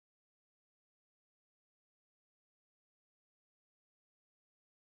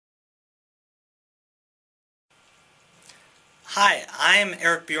Hi, I'm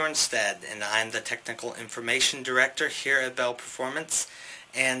Eric Bjornstad, and I'm the Technical Information Director here at Bell Performance.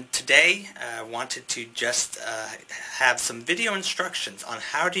 And today I wanted to just have some video instructions on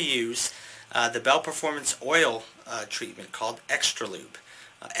how to use the Bell Performance oil treatment called Extra Lube.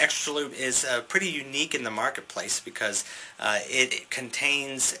 Extra Lube is pretty unique in the marketplace because it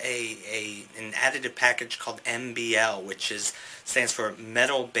contains an additive package called MBL, which stands for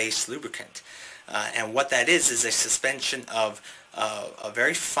metal-based lubricant. And what that is a suspension of a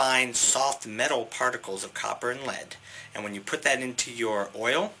very fine, soft metal particles of copper and lead. And when you put that into your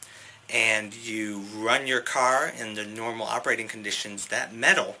oil and you run your car in the normal operating conditions, that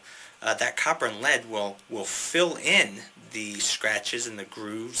metal, that copper and lead will fill in the scratches and the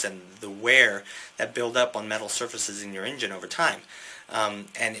grooves and the wear that build up on metal surfaces in your engine over time.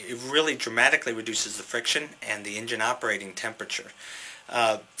 And it really dramatically reduces the friction and the engine operating temperature.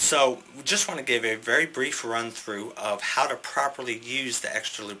 So we just want to give a very brief run through of how to properly use the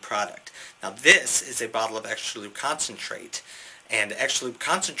Extra Lube product. Now this is a bottle of Extra Lube concentrate, and Extra Lube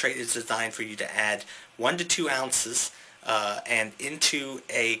concentrate is designed for you to add 1 to 2 ounces and into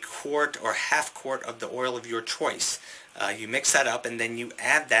a quart or half quart of the oil of your choice. You mix that up and then you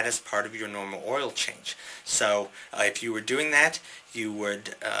add that as part of your normal oil change. So if you were doing that, you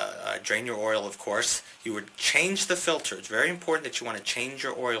would drain your oil, of course. You would change the filter. It's very important that you want to change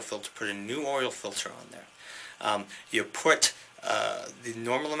your oil filter, put a new oil filter on there. You put the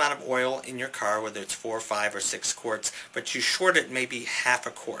normal amount of oil in your car, whether it's 4, 5, or 6 quarts, but you short it maybe half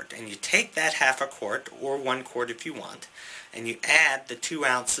a quart. And you take that half a quart, or 1 quart if you want, and you add the 2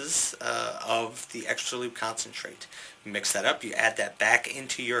 ounces of the Extra Lube concentrate. You mix that up, you add that back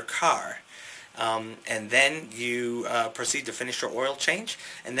into your car. And then you proceed to finish your oil change,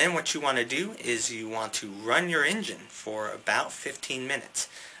 and then what you want to do is you want to run your engine for about 15 minutes.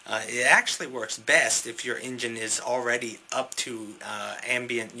 It actually works best if your engine is already up to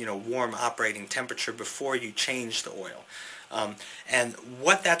ambient, warm operating temperature before you change the oil. And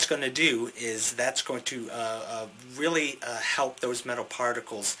what that's going to do is that's going to really help those metal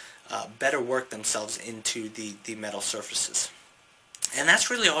particles better work themselves into the metal surfaces. And that's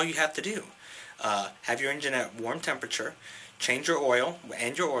really all you have to do. Have your engine at warm temperature, change your oil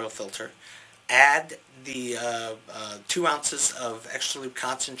and your oil filter, add the 2 ounces of Extra Lube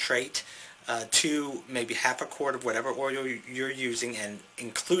concentrate to maybe half a quart of whatever oil you're using, and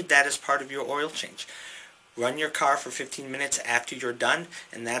include that as part of your oil change. Run your car for 15 minutes after you're done,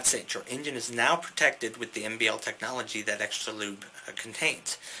 and that's it. Your engine is now protected with the MBL technology that Extra Lube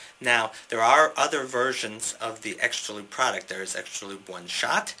contains. Now, there are other versions of the Extra Lube product. There is Extra Lube One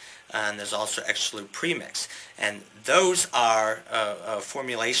Shot, and there's also Extra Lube Premix. And those are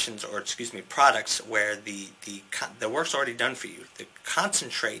formulations, or products where the work's already done for you. The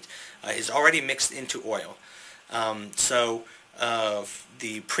concentrate is already mixed into oil.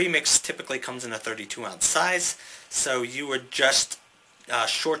 The premix typically comes in a 32-ounce size, so you would just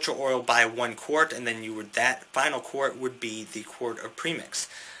short your oil by 1 quart, and then that final quart would be the quart of premix.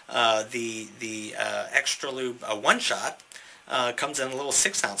 The Extra Lube One Shot comes in a little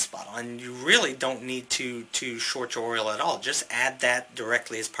 6-ounce bottle, and you really don't need to short your oil at all. Just add that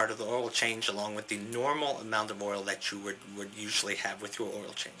directly as part of the oil change, along with the normal amount of oil that you would usually have with your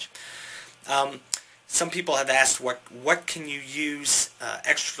oil change. Some people have asked, what can you use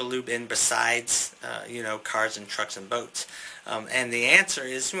Extra Lube in besides cars and trucks and boats? And the answer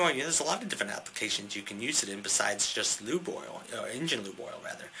is, there's a lot of different applications you can use it in besides just lube oil, or engine lube oil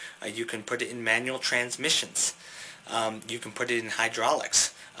rather. You can put it in manual transmissions. You can put it in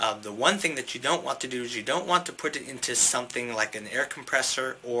hydraulics. The one thing that you don't want to do is you don't want to put it into something like an air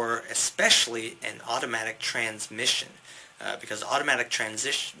compressor, or especially an automatic transmission, because automatic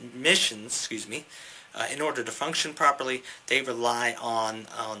transmissions, in order to function properly, they rely on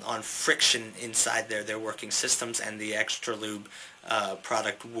friction inside their working systems, and the Extra Lube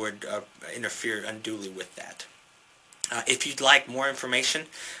product would interfere unduly with that. If you'd like more information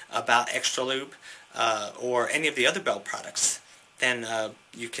about Extra Lube or any of the other Bell products, then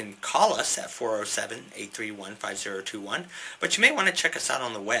you can call us at 407-831-5021, but you may want to check us out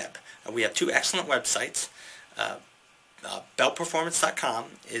on the web. We have 2 excellent websites.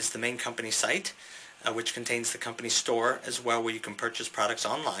 Bellperformance.com is the main company site, which contains the company store as well, where you can purchase products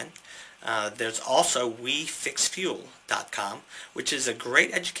online. There's also WeFixFuel.com, which is a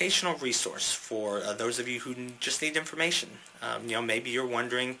great educational resource for those of you who just need information. Maybe you're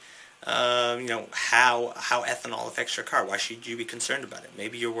wondering, how ethanol affects your car. Why should you be concerned about it?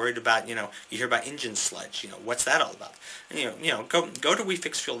 Maybe you're worried about, you hear about engine sludge. What's that all about? Go to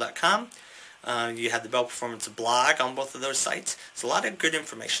WeFixFuel.com. You have the Bell Performance blog on both of those sites. There's a lot of good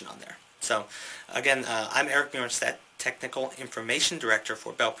information on there. So, again, I'm Eric Bjornstad, Technical Information Director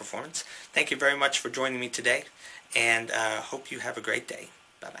for Bell Performance. Thank you very much for joining me today, and hope you have a great day.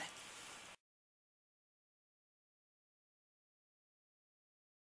 Bye-bye.